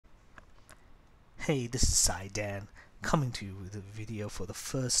Hey, this is Saidan coming to you with a video for the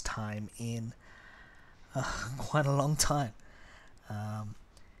first time in quite a long time. Um,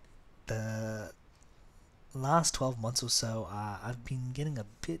 the last 12 months or so, I've been getting a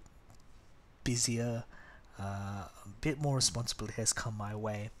bit busier, a bit more responsibility has come my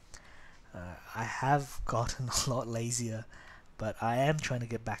way. I have gotten a lot lazier, but I am trying to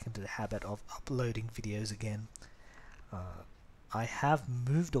get back into the habit of uploading videos again. Uh, I have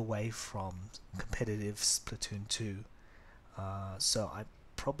moved away from competitive Splatoon 2, so I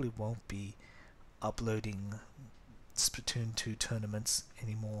probably won't be uploading Splatoon 2 tournaments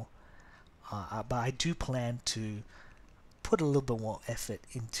anymore. But I do plan to put a little bit more effort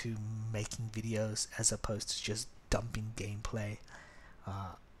into making videos as opposed to just dumping gameplay.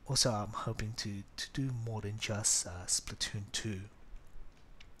 Also, I'm hoping to do more than just Splatoon 2.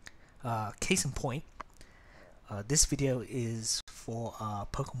 Case in point, this video is for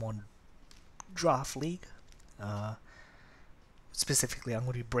Pokemon Draft League. Uh, Specifically, I'm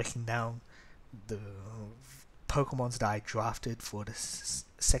going to be breaking down the Pokemons that I drafted for the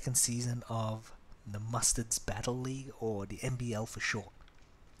second season of the Mustard's Battle League, or the MBL for short.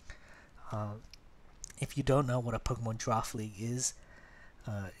 If you don't know what a Pokemon Draft League is,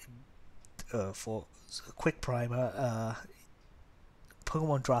 for a quick primer,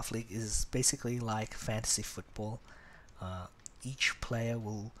 Pokemon Draft League is basically like fantasy football. Each player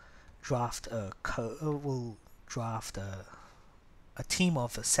will draft a team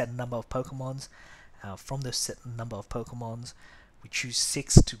of a set number of Pokemons. From those set number of Pokemons, we choose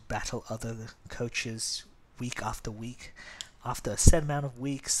 6 to battle other coaches week after week. After a set amount of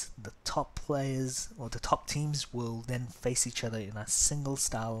weeks, the top players or the top teams will then face each other in a single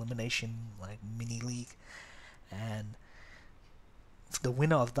style elimination, like mini league, and the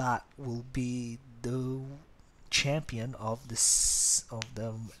winner of that will be the champion of the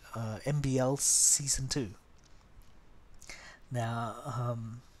MBL season 2. Now,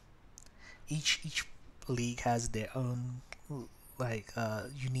 each league has their own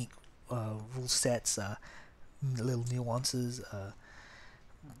unique rule sets, little nuances,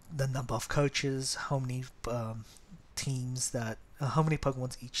 the number of coaches, how many how many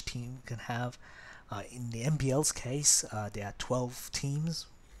Pokemons each team can have. In the MBL's case, there are 12 teams,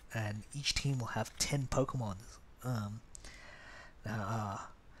 and each team will have 10 Pokemon. Now,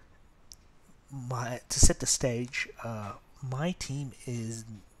 to set the stage, my team is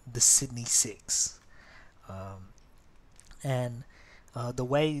the Sydney Six, and the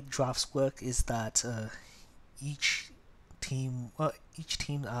way drafts work is that each team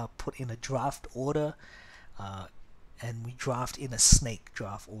put in a draft order, and we draft in a snake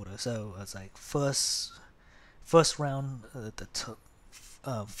draft order. So it's like first round, the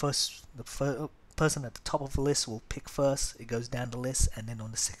person at the top of the list will pick first. It goes down the list, and then on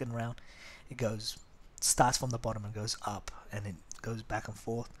the second round, it starts from the bottom and goes up, and it goes back and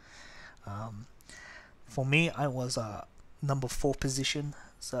forth. For me, I was number 4 position,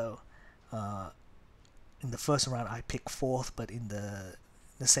 so in the first round I picked 4th, but in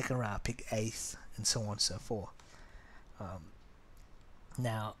the second round I picked 8th, and so on and so forth.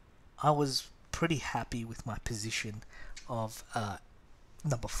 Now, I was pretty happy with my position of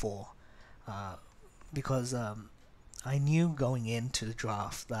number 4, because I knew going into the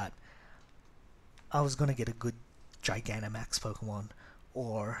draft that I was going to get a good Gigantamax Pokemon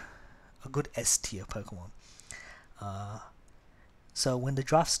or a good S tier Pokemon. So when the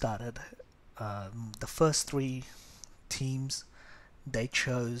draft started, the first 3 teams, they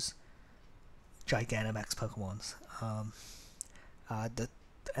chose Gigantamax Pokemons.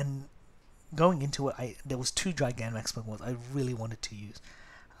 And going into it, there was 2 Gigantamax Pokemons I really wanted to use,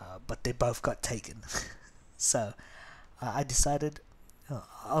 but they both got taken. So I decided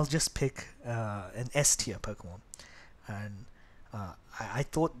I'll just pick an S tier Pokemon, and I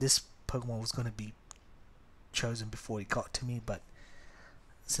thought this Pokemon was going to be chosen before it got to me, but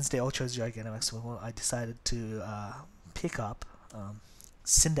since they all chose Gigantamax Pokemon, I decided to pick up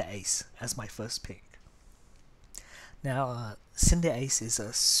Cinderace as my first pick. Now, Cinderace is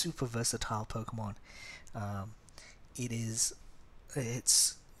a super versatile Pokemon. It's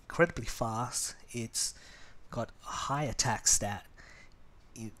incredibly fast. It's got a high attack stat.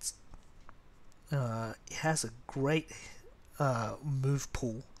 It has a great move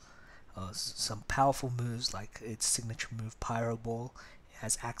pool. Some powerful moves like its signature move Pyro Ball. It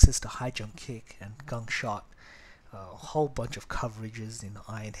has access to High Jump Kick and Gunk Shot. A whole bunch of coverages in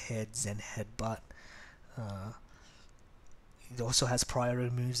Iron Head, Zen Headbutt. It also has priority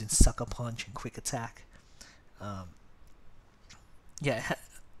moves in Sucker Punch and Quick Attack. And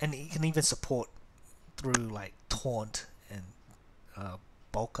it can even support through like Taunt and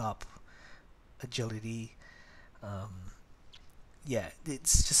Bulk Up agility. Yeah,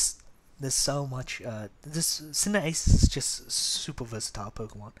 it's just there's so much. This Cinderace is just super versatile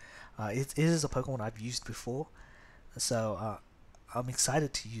Pokemon. It is a Pokemon I've used before, so I'm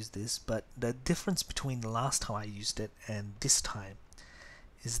excited to use this. But the difference between the last time I used it and this time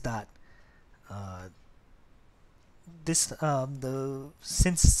is that uh,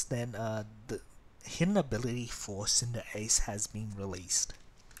 since then the hidden ability for Cinderace has been released.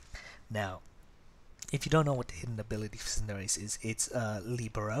 Now, if you don't know what the hidden ability for Cinderace is, it's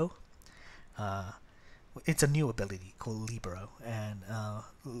Libero. Uh, it's a new ability called Libero, and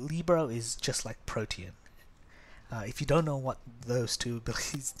Libero is just like Protean. If you don't know what those two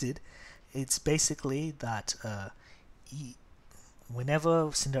abilities did, it's basically that whenever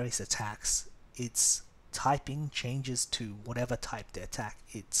Cinderace attacks, its typing changes to whatever type the attack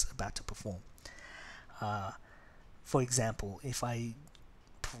it's about to perform. Uh, for example, if I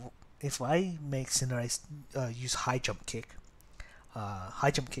make Cinderace use High Jump Kick,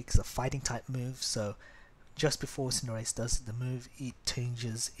 High Jump Kick is a fighting type move, so just before Cinderace does the move, it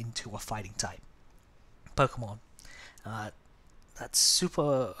changes into a fighting type Pokemon. Uh, that's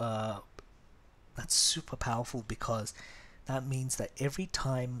super. That's super powerful because that means that every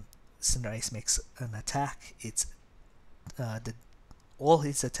time Cinderace makes an attack, it's the all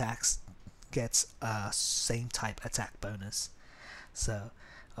his attacks gets a same type attack bonus. So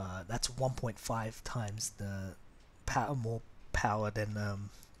that's 1.5 times the more power than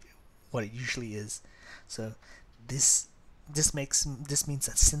what it usually is. So this this means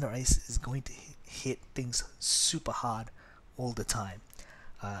that Cinderace is going to hit things super hard all the time.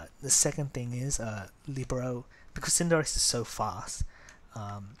 The second thing is Libero, because Cinderace is so fast.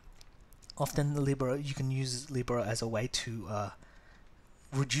 Often Libero, you can use Libero as a way to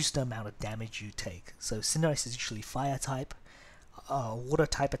reduce the amount of damage you take. So Cinderace is usually fire type. Water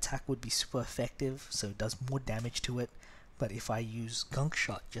type attack would be super effective, so it does more damage to it. But if I use Gunk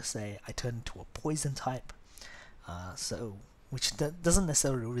Shot, just say I turn into a poison type, which doesn't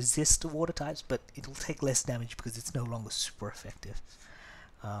necessarily resist water types, but it'll take less damage because it's no longer super effective.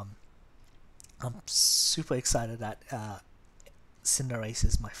 I'm super excited that Cinderace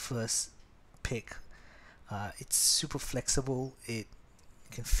is my first pick. It's super flexible. It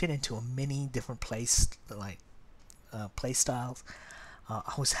can fit into many different play styles.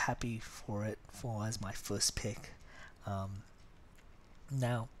 I was happy for it as my first pick.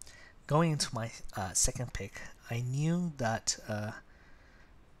 Now, going into my second pick, I knew that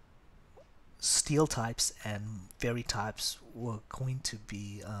steel types and fairy types were going to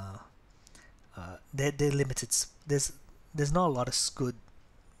be they're limited. There's not a lot of good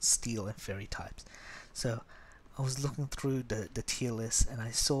steel and fairy types. So I was looking through the tier list and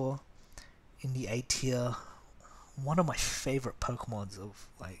I saw in the A tier one of my favorite Pokemons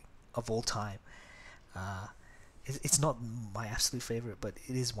of all time. It's not my absolute favorite, but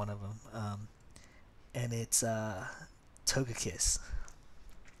it is one of them. And it's Togekiss.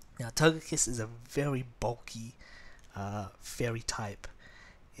 Now Togekiss is a very bulky fairy type,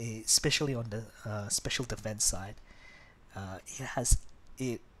 especially on the special defense side.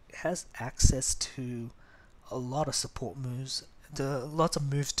 It has access to a lot of support moves. Lots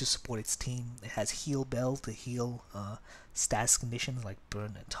of moves to support its team. It has Heal Bell to heal status conditions like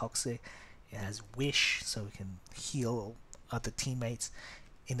Burn and Toxic. It has Wish, so it can heal other teammates.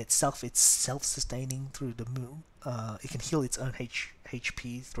 In itself, it's self-sustaining through the moon. It can heal its own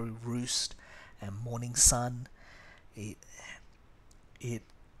HP through Roost and Morning Sun. It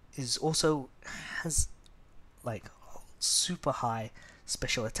is also has like super high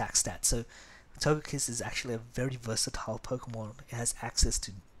special attack stats. So Togekiss is actually a very versatile Pokemon. It has access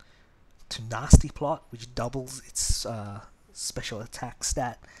to Nasty Plot, which doubles its special attack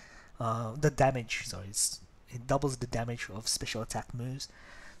stat. The damage, sorry, it doubles the damage of special attack moves.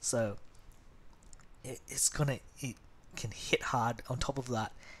 So it can hit hard. On top of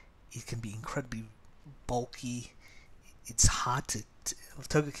that, it can be incredibly bulky. It's hard to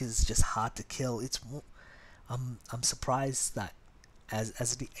Togekiss is just hard to kill. I'm surprised that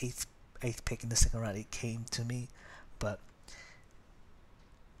as the eighth pick in the second round it came to me, but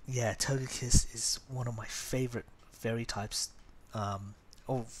yeah, Togekiss is one of my favorite fairy types,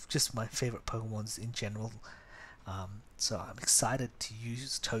 or just my favorite Pokemons in general. So I'm excited to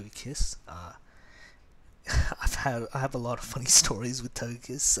use Togekiss. I have a lot of funny stories with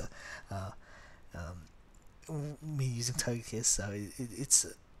Togekiss. Me using Togekiss, so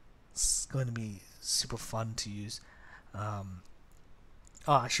it's going to be super fun to use.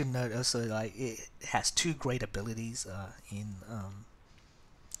 I should note also, like, it has two great abilities in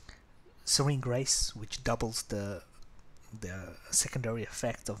Serene Grace, which doubles the secondary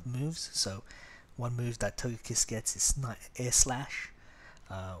effect of moves. So one move that Togekiss gets is Air Slash,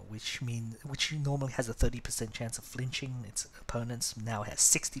 which normally has a 30% chance of flinching its opponents. Now it has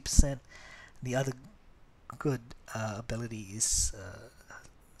 60%. The other good ability is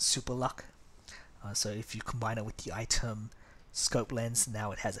Super Luck. So if you combine it with the item Scope Lens,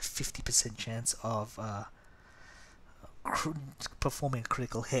 now it has a 50% chance of performing a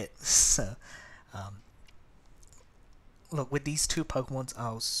critical hit. So look, with these two Pokemons,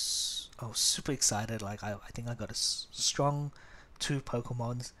 I was super excited. Like I think I got a strong two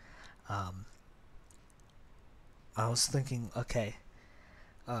Pokemons. I was thinking, okay,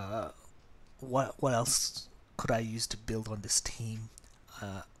 what else could I use to build on this team?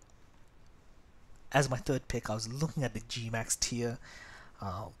 As my third pick, I was looking at the Gmax tier,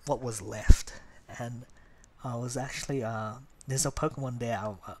 what was left, and I was actually there's a Pokemon there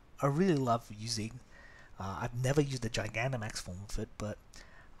I really love using. I've never used the Gigantamax form of it, but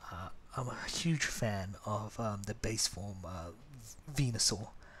I'm a huge fan of the base form, Venusaur.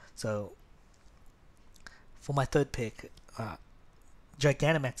 So for my third pick,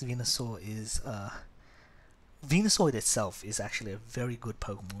 Gigantamax Venusaur is Venusaur itself is actually a very good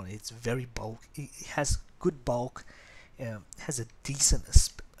Pokemon. It's very bulk. It has good bulk. Has a decent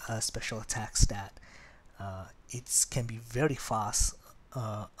special attack stat. It can be very fast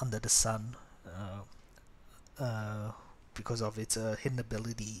under the sun because of its hidden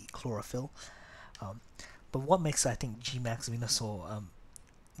ability Chlorophyll. But what makes I think Gmax Venusaur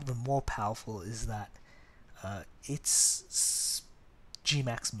even more powerful is that its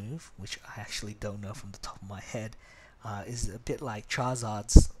Gmax move, which I actually don't know from the top of my head, is a bit like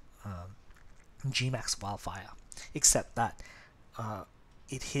Charizard's Gmax Wildfire, except that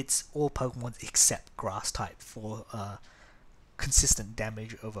it hits all Pokemon except Grass type for consistent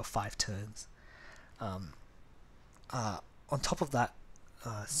damage over 5 turns. On top of that,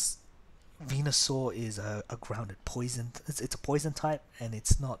 Venusaur is a grounded poison. It's a poison type, and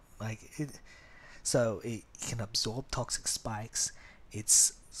it's not like it. So it can absorb toxic spikes.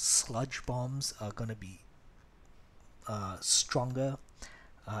 Its sludge bombs are gonna be stronger.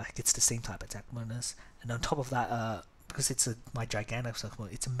 It gets the same type attack bonus, and on top of that, because it's my gigantic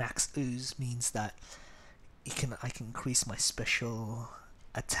Pokemon, it's a max ooze, means that I can increase my special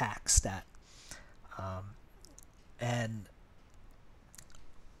attack stat, and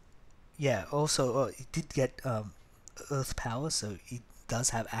yeah, also it did get Earth power, so it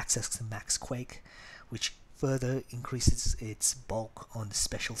does have access to Max Quake, which further increases its bulk on the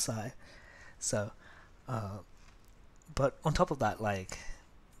special side. So, but on top of that, like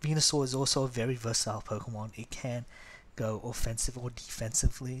Venusaur is also a very versatile Pokemon. It can go offensive or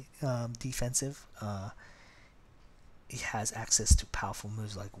defensively. Defensive. It has access to powerful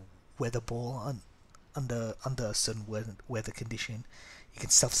moves like Weather Ball under a certain weather condition. You can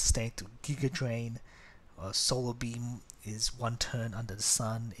self-sustain through Giga Drain. Solar Beam is 1 turn under the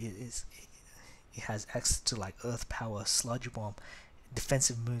sun. It has access to like Earth Power, Sludge Bomb,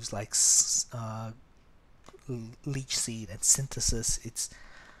 defensive moves like Leech Seed and Synthesis.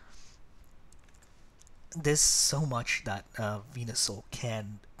 There's so much that Venusaur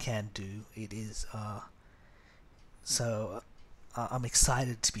can do. It is so I'm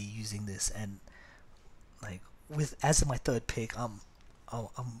excited to be using this, and like as my third pick, I'm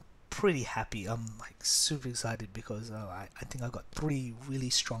pretty happy. I'm like super excited because I think I've got 3 really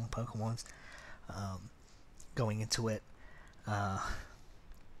strong Pokemons going into it.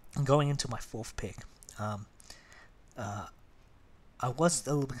 Going into my 4th pick, I was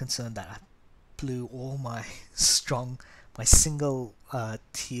a little bit concerned that I blew all my single single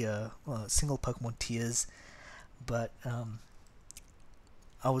Pokemon tiers, but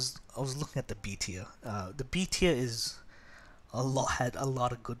I was looking at the B tier. The B tier had a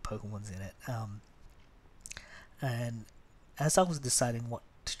lot of good Pokemons in it, and as I was deciding what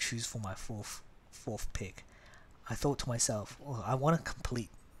to choose for my fourth pick, I thought to myself, well, I want to complete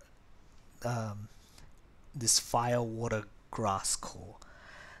this Fire, Water, Grass core.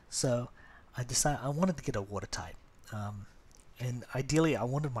 So I decided I wanted to get a Water type, and ideally I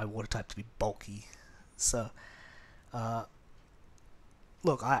wanted my Water type to be bulky. So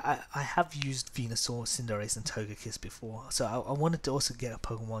look, I have used Venusaur, Cinderace, and Togekiss before, so I wanted to also get a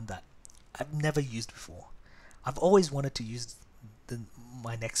Pokemon that I've never used before. I've always wanted to use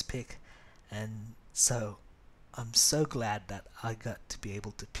my next pick, and so I'm so glad that I got to be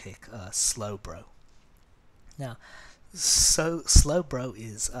able to pick Slowbro. Now, so Slowbro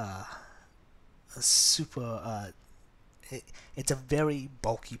is a super. It's a very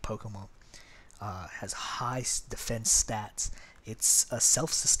bulky Pokemon. Has high defense stats. It's a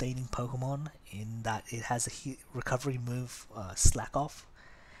self-sustaining Pokemon in that it has a recovery move, Slack Off.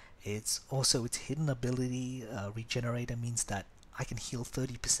 It's also its hidden ability, Regenerator, means that I can heal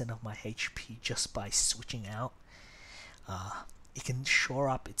 30% of my HP just by switching out. Uh, it can shore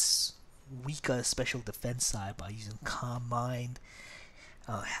up its weaker special defense side by using Calm Mind.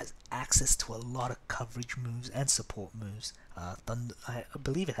 It has access to a lot of coverage moves and support moves. I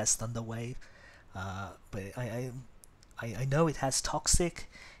believe it has Thunder Wave, but I know it has Toxic.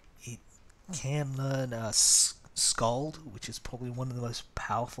 It can learn Scald, which is probably one of the most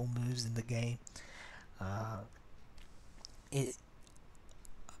powerful moves in the game. Uh, it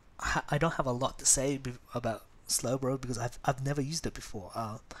I don't have a lot to say about Slowbro because I've never used it before.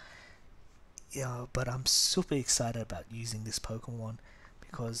 Yeah, but I'm super excited about using this Pokemon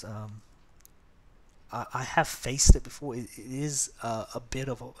because I have faced it before. It is a bit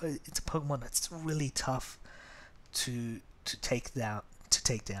of it's a Pokemon that's really tough to take down,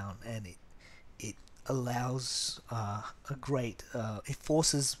 and it allows a great it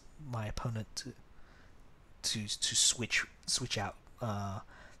forces my opponent to switch out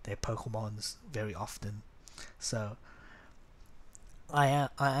their Pokemons very often. So I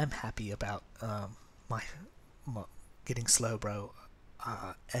am happy about my, my getting Slowbro,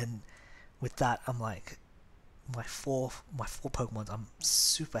 and with that I'm like my four Pokemons. I'm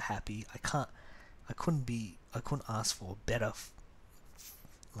super happy. I couldn't ask for a better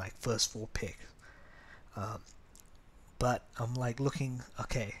like first four pick. Um, but I'm like looking.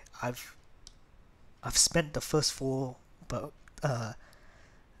 Okay, I've spent the first four but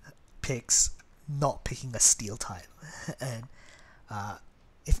picks not picking a Steel type, and uh,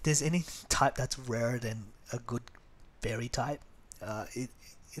 if there's any type that's rarer than a good Berry type,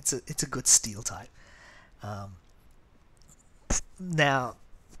 it's a good Steel type. Um, Now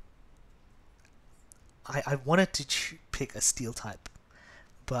I wanted to pick a Steel type,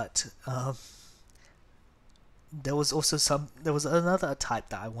 but there was another type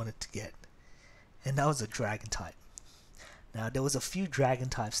that I wanted to get, and that was a Dragon type. Now there was a few Dragon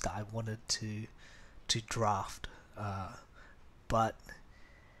types that I wanted to draft, but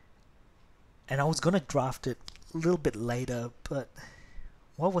and I was gonna draft it a little bit later, but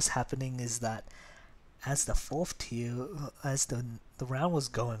what was happening is that as the fourth tier, as the round was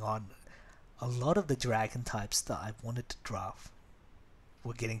going on, a lot of the Dragon types that I wanted to draft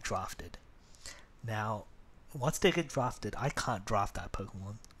were getting drafted. Now, once they get drafted, I can't draft that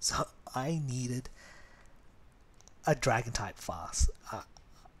Pokemon, so I needed a Dragon type fast.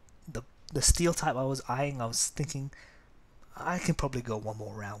 The the Steel type I was eyeing, I was thinking I can probably go one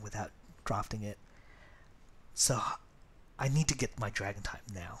more round without drafting it. So I need to get my Dragon type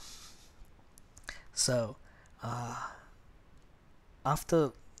now. So uh,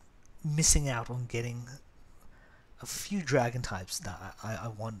 after missing out on getting a few Dragon types that I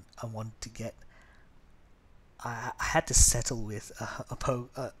wanted to get, I had to settle with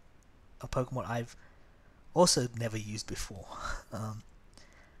a Pokemon I've also never used before, um,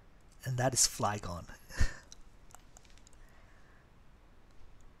 and that is Flygon.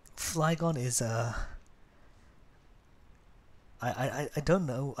 Flygon is I don't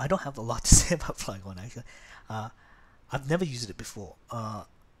know. I don't have a lot to say about Flygon actually. Uh, I've never used it before.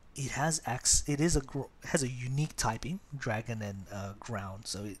 It is has a unique typing, Dragon and Ground.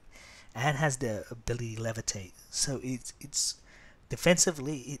 So it and has the ability Levitate. So it's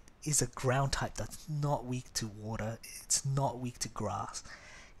defensively it is a Ground type that's not weak to water. It's not weak to grass.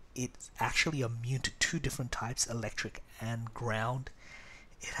 It's actually immune to two different types, Electric and Ground.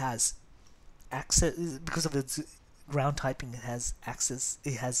 It has access because of its ground typing. It has access.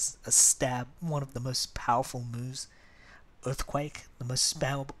 It has a stab, one of the most powerful moves, Earthquake, the most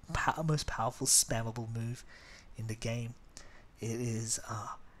powerful spammable move in the game. It is.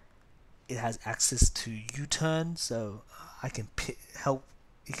 It has access to U-turn, so I can help.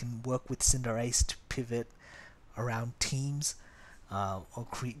 It can work with Cinderace to pivot around teams, or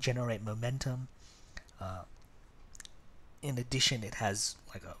generate momentum. Uh, in addition, it has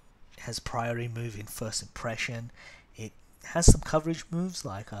it has priority move in first impression. It has some coverage moves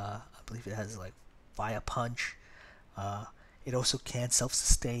like I believe it has like Fire Punch. Uh, it also can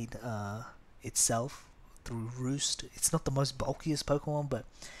self-sustain itself through Roost. It's not the most bulkiest Pokemon, but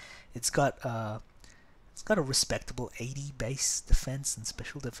it's got uh, it's got a respectable 80 base defense and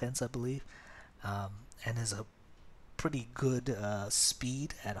special defense, I believe, and has a pretty good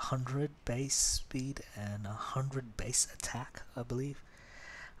speed at 100 base speed and 100 base attack, I believe.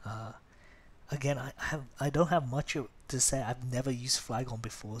 Uh, Again, I don't have much to say. I've never used Flygon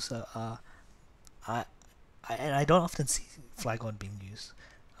before, so I, and I don't often see Flygon being used.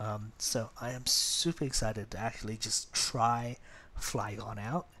 So I am super excited to actually just try Flygon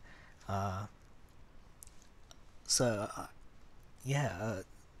out. Uh, so yeah,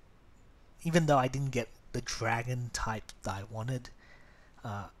 even though I didn't get the dragon type that I wanted,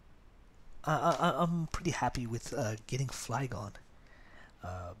 uh, I'm pretty happy with getting Flygon.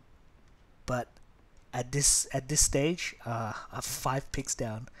 Uh, but at this stage, I'm 5 picks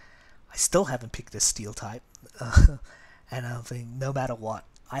down. I still haven't picked the Steel type, and I'm thinking no matter what,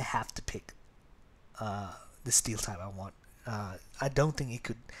 I have to pick the Steel type I want. I don't think it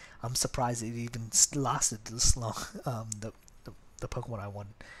could. I'm surprised it even lasted this long. The Pokemon I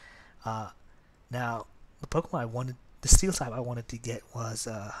wanted. Now, the Pokemon I wanted, the Steel type I wanted to get was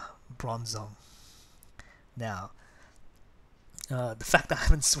Bronzong. Now, the fact that I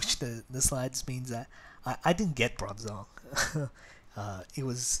haven't switched the slides means that I didn't get Bronzong. It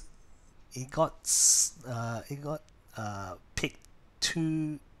was it got picked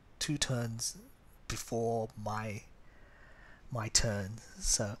two turns before my turn.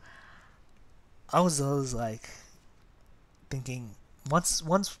 So I was always like thinking once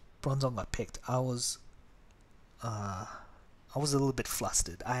Bronzong got picked, I was a little bit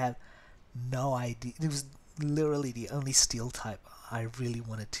flustered. I had no idea. It was literally the only Steel type I really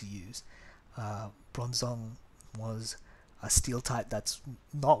wanted to use. Bronzong was a Steel type that's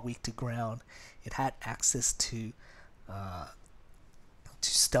not weak to ground. It had access to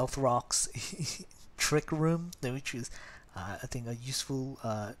Stealth Rocks, Trick Room, which is I think a useful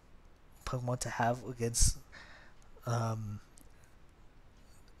Pokemon to have against.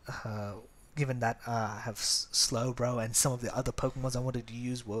 Given that I have Slowbro and some of the other Pokemons I wanted to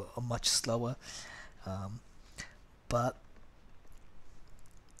use were much slower, but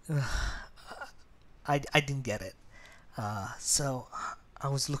I didn't get it. So I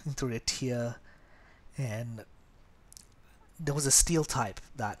was looking through the tier, and there was a Steel type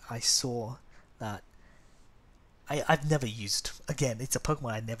that I saw that I've never used. Again, it's a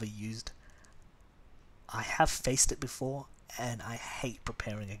Pokemon I never used. I have faced it before, and I hate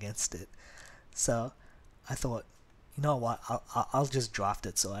preparing against it. So I thought, you know what, I'll just draft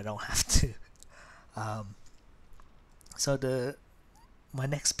it so I don't have to. So my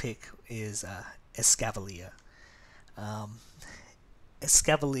next pick is Escavalier.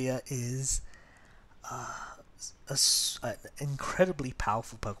 Escavalier is an incredibly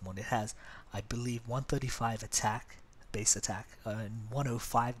powerful Pokemon. It has, I believe, 135 attack, base attack, and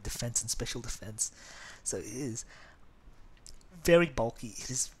 105 defense and special defense. So it is very bulky. It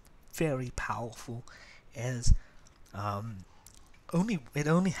is very powerful. As it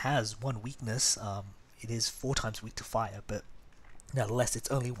only has one weakness. It is 4 times weak to fire, but nonetheless, it's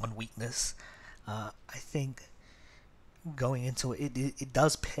only one weakness. I think going into it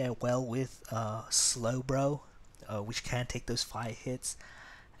does pair well with Slowbro, which can take those fire hits,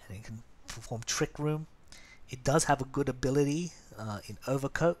 and it can perform Trick Room. It does have a good ability in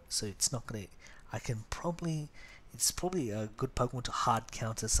Overcoat, so it's not gonna. It's probably a good Pokemon to hard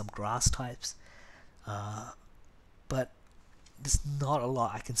counter some grass types, but there's not a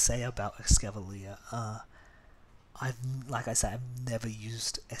lot I can say about Escavalier. Like I said, I've never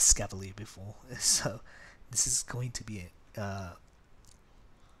used Escavalier before, so this is going to be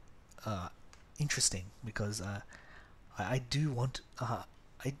interesting because I do want I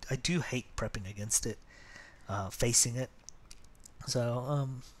do hate prepping against it, facing it. So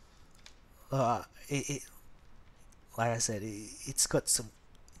it like I said, it's got some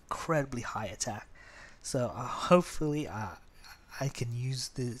incredibly high attack. So hopefully I can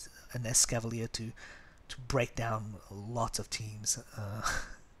use an Escavalier to break down lots of teams.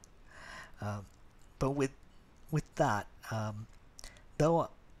 But with that, though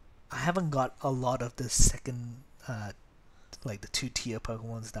I haven't got a lot of the second, like the 2-tier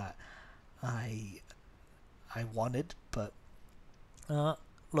Pokemons that I wanted, but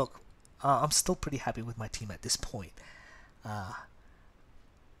look, I'm still pretty happy with my team at this point. Now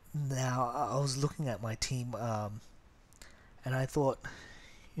I was looking at my team, and I thought,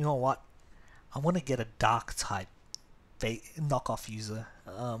 you know what, I want to get a Dark type knockoff user.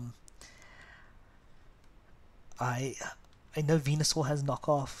 I know Venusaur has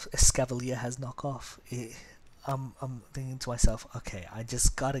knockoff, Escavalier has knockoff. I'm thinking to myself, okay, I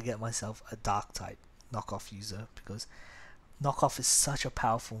just gotta get myself a Dark type knockoff user because knockoff is such a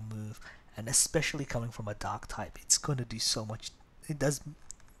powerful move, and especially coming from a Dark type, it's gonna do so much. It's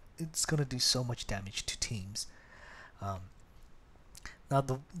gonna do so much damage to teams. Now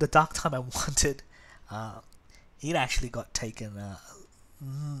the Dark type I wanted, it actually got taken.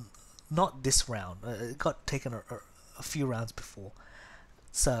 Not this round. It got taken a few rounds before,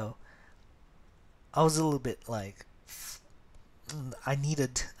 so I was a little bit like, I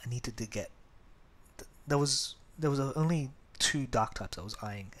needed to get. There was only 2 Dark types I was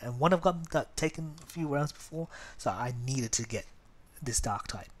eyeing, and one of them got taken a few rounds before, so I needed to get this Dark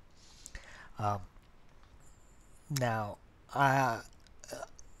type. Um, Now, I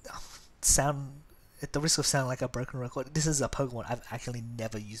sound at the risk of sounding like a broken record. This is a Pokemon I've actually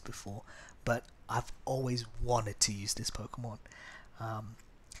never used before, but I've always wanted to use this Pokemon, um,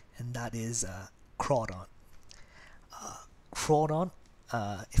 and that is Crawdon. Crawdon.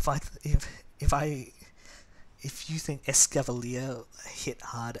 If you think Escavalier hit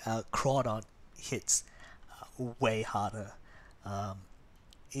hard, Crawdon hits way harder. Um,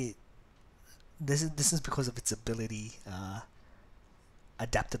 it this is because of its ability,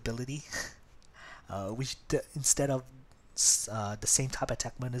 adaptability, which instead of the same type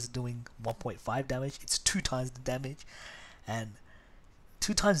attack bonus doing 1.5 damage, it's 2 times the damage, and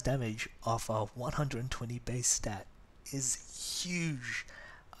 2 times damage off a 120 base stat is huge.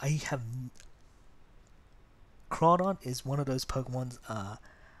 I have Crawdon is one of those Pokemons.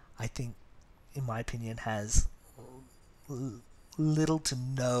 I think, in my opinion, has little to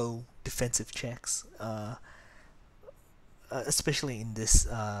no defensive checks, especially in this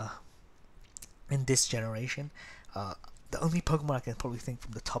generation. The only Pokemon I can probably think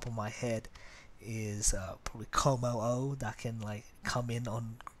from the top of my head is probably Como-O that can like come in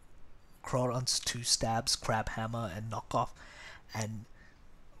on Crawdon's 2 stabs, Crab Hammer, and Knock Off, and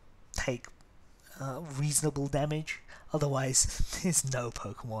take reasonable damage. Otherwise, there's no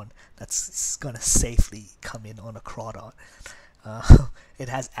Pokemon that's gonna safely come in on a Crawdon. It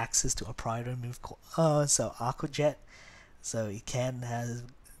has access to a prior move called so Aqua Jet, so it can has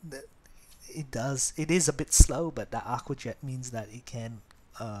it is a bit slow, but that Aqua Jet means that it can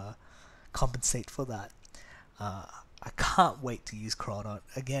compensate for that. I can't wait to use Crawdon.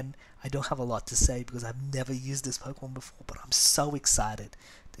 Again, I don't have a lot to say because I've never used this Pokemon before, but I'm so excited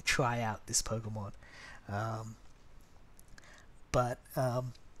to try out this Pokemon. But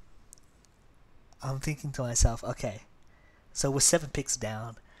I'm thinking to myself, okay, so we're 7 picks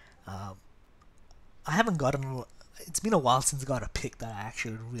down. I haven't gotten. It's been a while since I got a pick that I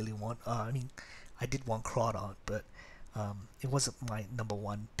actually really want. I mean, I did want Crawdon, but it wasn't my number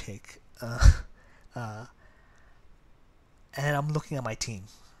one pick. And I'm looking at my team,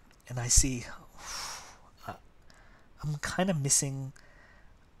 and I see I'm kind of missing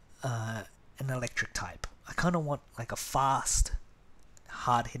an electric type. I kind of want like a fast,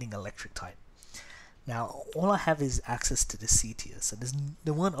 hard-hitting electric type. Now, all I have is access to the C tier, so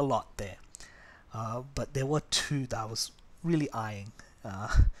there weren't a lot there. But there were 2 that I was really eyeing,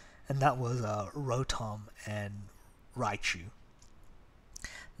 and that was Rotom and Raichu.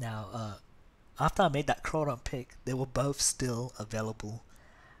 Now, after I made that Crawdon pick, they were both still available,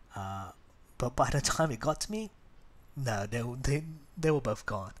 but by the time it got to me, no, they were both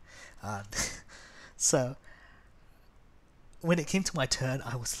gone. So when it came to my turn,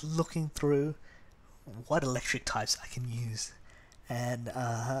 I was looking through what electric types I can use, and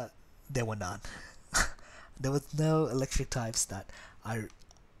there were none. There was no electric types that I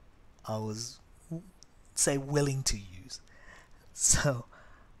was, say, willing to use. So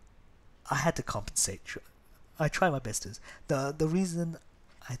I had to compensate. I tried my best to. The reason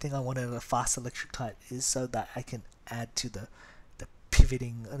I think I wanted a fast electric type is so that I can add to the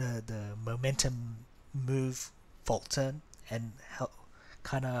pivoting, the momentum move Volt Turn, and help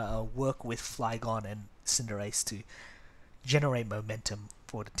kind of work with Flygon and Cinderace to generate momentum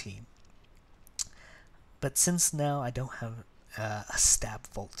for the team. But since now I don't have a stab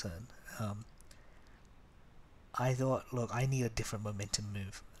Volt Turn, I thought, look, I need a different momentum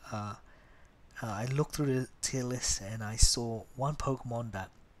move. I looked through the tier list and I saw one Pokemon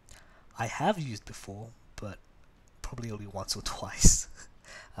that I have used before, but probably only once or twice.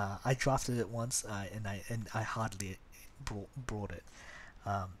 I drafted it once, and I hardly brought it,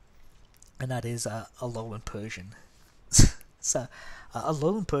 and that is a Alolan Persian. So,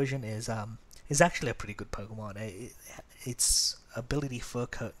 Alolan Persian is actually a pretty good Pokemon. Its ability Fur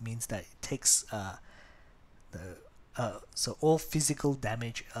Coat means that it takes so all physical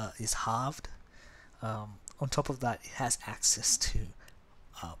damage is halved. On top of that, it has access to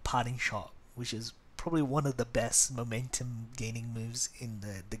Parting Shot, which is probably one of the best momentum gaining moves in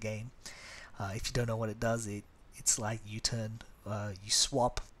the game. If you don't know what it does, it's like U-turn. You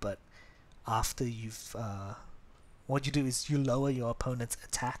swap, but after you've what you do is you lower your opponent's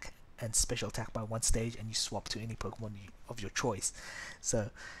attack and special attack by 1 stage, and you swap to any Pokemon of your choice. So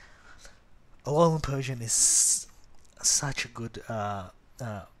Alolan Persian is such a good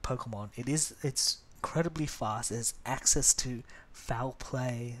Pokemon. It's incredibly fast. It has access to Foul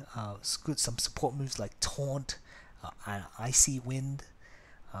Play, some support moves like Taunt, and Icy Wind.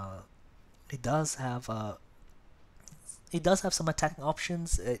 It does have some attacking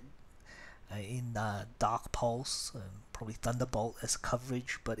options in Dark Pulse and probably Thunderbolt as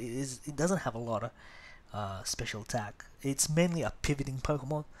coverage, but it doesn't have a lot of special attack. It's mainly a pivoting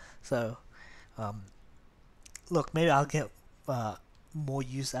Pokemon, so look, maybe I'll get more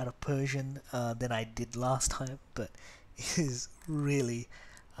use out of Persian than I did last time, but it is really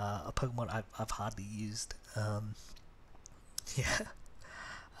a Pokemon I've hardly used. Yeah.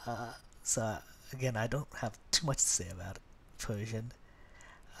 So again, I don't have too much to say about it, Persian.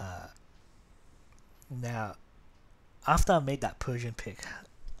 Now, after I made that Persian pick,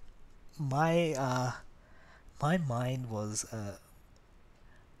 my mind was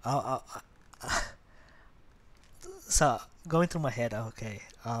so going through my head. Okay,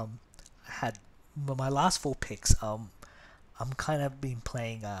 I had my last 4 picks. I'm kind of been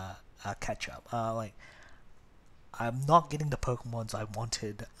playing catch up. Like I'm not getting the Pokemons I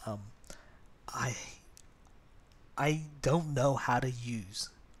wanted. I I don't know how to use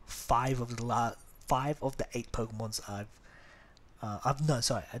 5 of the 8 Pokemons I've no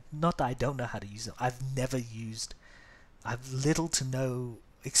sorry not that I don't know how to use them. I've little to no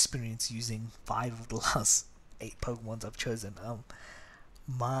experience using 5 of the last 8 Pokemons I've chosen.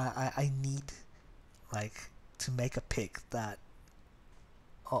 I need like to make a pick that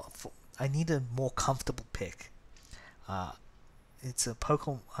I need a more comfortable pick. It's a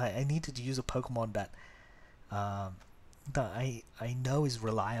Pokemon. I needed to use a Pokemon that that I know is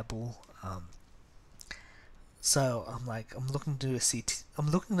reliable. So I'm looking to a C tier. I'm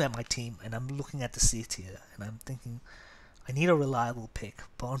looking at my team and I'm looking at the C tier and I'm thinking I need a reliable pick.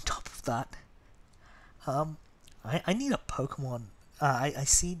 But on top of that, I need a Pokemon. I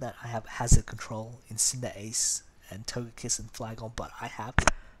see that I have Hazard Control in Cinderace and Togekiss and Flygon, but I have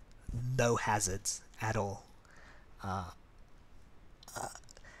no hazards at all.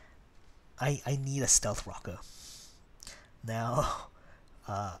 I need a Stealth Rocker. Now,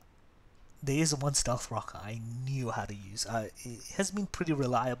 there is one Stealth Rocker I knew how to use. It has been pretty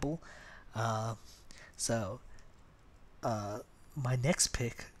reliable. So, my next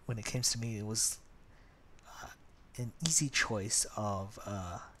pick, when it came to me, it was an easy choice of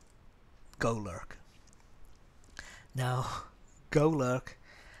Golurk. Now, Golurk,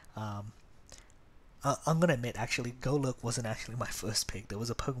 I'm gonna admit, actually, Golurk wasn't actually my first pick. There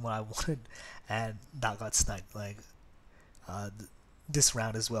was a Pokemon I wanted, and that got sniped like this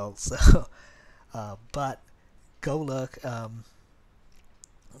round as well. So, but Golurk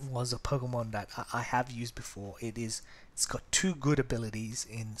was a Pokemon that I have used before. It's got 2 good abilities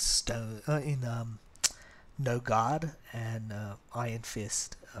in No Guard and Iron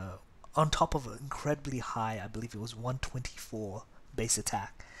Fist. On top of an incredibly high, I believe it was 124 base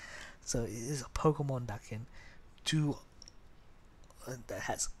attack. So it is a Pokemon that can do that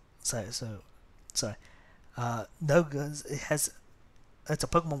has sorry no guns. It's a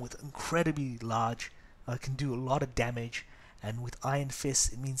Pokemon with incredibly large, can do a lot of damage, and with Iron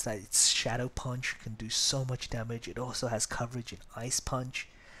Fist it means that its Shadow Punch can do so much damage. It also has coverage in Ice Punch,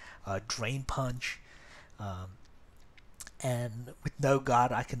 Drain Punch, and with No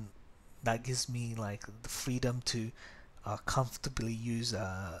Guard that gives me like the freedom to comfortably use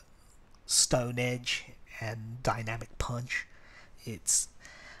Stone Edge and Dynamic Punch. It's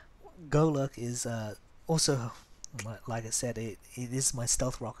Golurk is also, like I said, it is my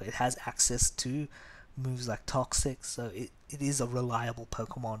Stealth Rocker. It has access to moves like Toxic, so it is a reliable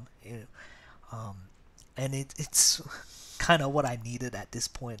Pokemon. And it's kind of what I needed at this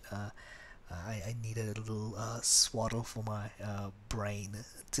point. I needed a little swaddle for my brain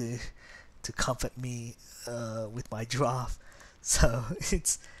to comfort me with my draft. So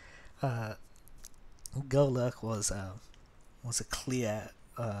it's Golurk was a clear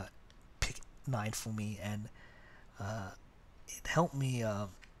pick 9 for me, and it helped me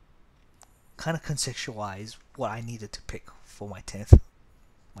kind of contextualize what I needed to pick for my 10th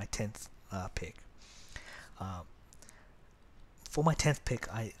pick. For my 10th pick,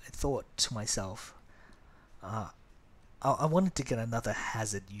 I thought to myself, I wanted to get another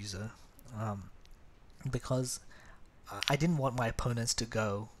hazard user, because I didn't want my opponents to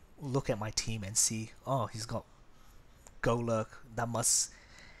go look at my team and see, oh, he's got Golurk. That must,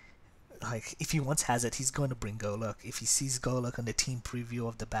 like, if he wants hazard, he's going to bring Golurk. If he sees Golurk on the team preview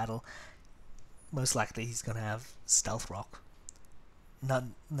of the battle, most likely he's going to have Stealth Rock. That's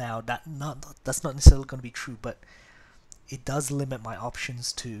not necessarily going to be true, but it does limit my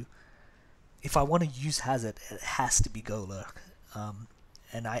options to, if I want to use hazard, it has to be Golurk.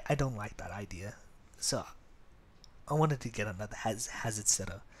 And I don't like that idea. So I wanted to get another hazard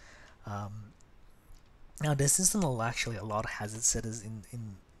setter. Now there isn't actually a lot of hazard setters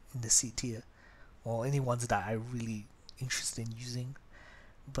in the C tier, or any ones that I really interested in using,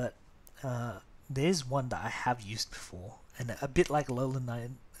 but there's one that I have used before, and a bit like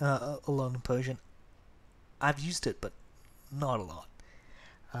Alolan Persian, I've used it, but not a lot.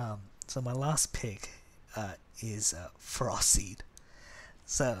 So my last pick is Frostseed.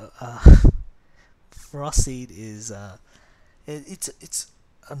 So Frostseed is it's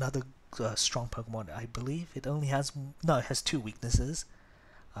another strong Pokemon. I believe it only has it has two weaknesses: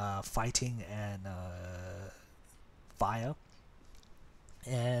 fighting and fire.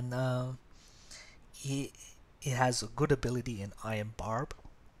 And it it has a good ability in Iron Barb.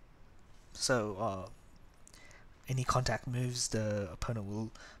 So any contact moves, the opponent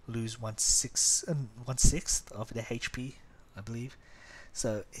will lose 1/6 of their HP, I believe.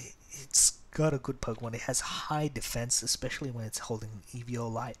 So it's got a good Pokemon. It has high defense, especially when it's holding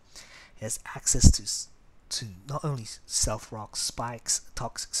Eviolite. It has access to not only Stealth Rock spikes,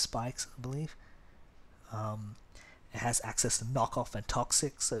 toxic spikes, I believe. Um, it has access to knockoff and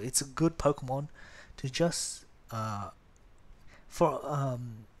toxic, so it's a good Pokemon to just for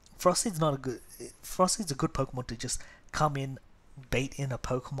Frostseed's not a good Frostseed's a good Pokemon to just come in, bait in a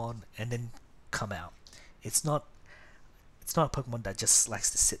Pokemon, and then come out. It's not it's not a Pokemon that just likes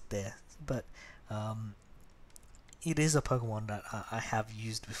to sit there, but um, it is a Pokemon that I have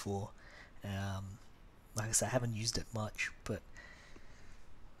used before. Like I said, I haven't used it much, but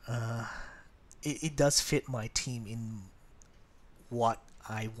uh, it does fit my team in what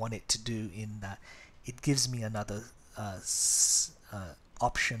I want it to do. In that, it gives me another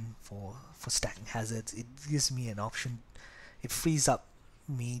option for stacking hazards. It gives me an option. It frees up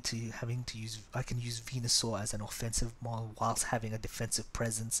me to having to use. I can use Venusaur as an offensive model whilst having a defensive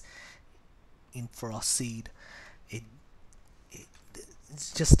presence in Frostseed. It, it it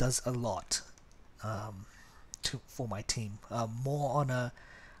just does a lot for my team. More on a,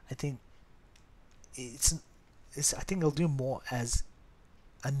 I think it's I think it'll do more as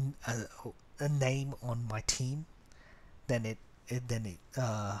a, a, a name on my team than it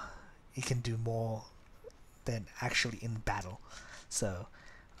can do more than actually in battle. So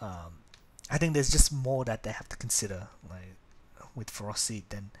um, I think there's just more that they have to consider, like with Frostseed,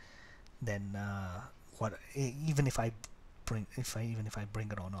 than what even if I even if I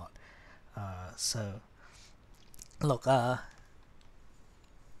bring it or not. So look,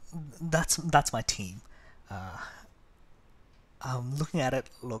 that's my team. Uh, Looking at it,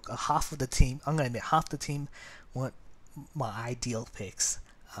 look, half of the team. I'm gonna admit half the team weren't my ideal picks,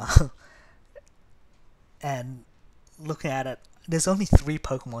 and looking at it, there's only three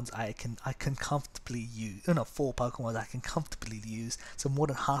Pokemons I can comfortably use. No, four Pokemons I can comfortably use. So more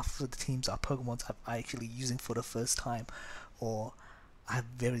than half of the teams are Pokemons I'm actually using for the first time, or I have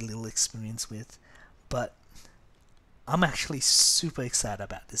very little experience with. But I'm actually super excited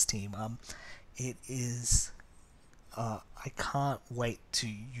about this team. It is. I can't wait to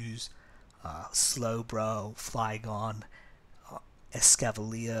use Slowbro, Flygon,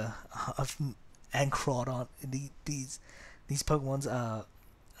 Escavalier, and Crawdon. These Pokemon's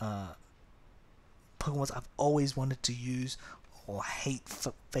Pokemons I've always wanted to use or hate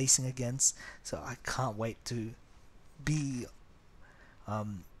facing against. So I can't wait to be. I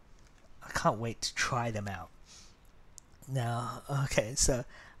can't wait to try them out. Now, okay, so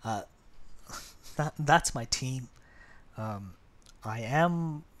uh, that's my team. Um, I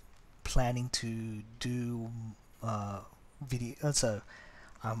am planning to do video.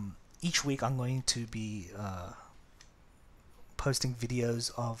 Each week I'm going to be posting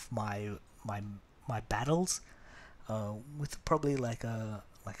videos of my battles, with probably a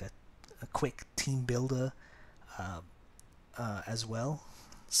quick team builder uh, as well.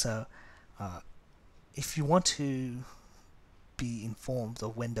 So if you want to be informed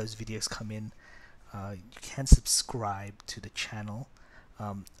of when those videos come in, you can subscribe to the channel.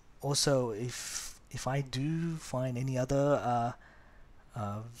 Also, if I do find any other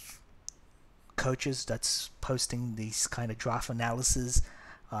coaches that's posting these kind of draft analysis,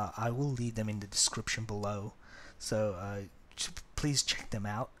 I will leave them in the description below. So please check them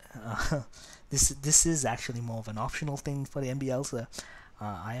out. This is actually more of an optional thing for the NBL, so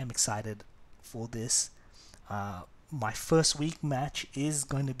I am excited for this. My first week match is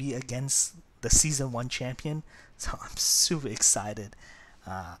going to be against the Season 1 champion, so I'm super excited.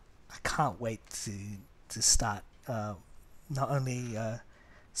 I can't wait to start, not only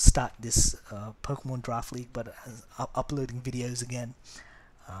start this Pokemon Draft League, but uploading videos again.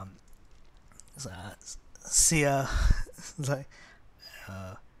 So, see ya. Like,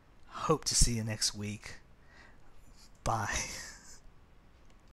 hope to see you next week. Bye.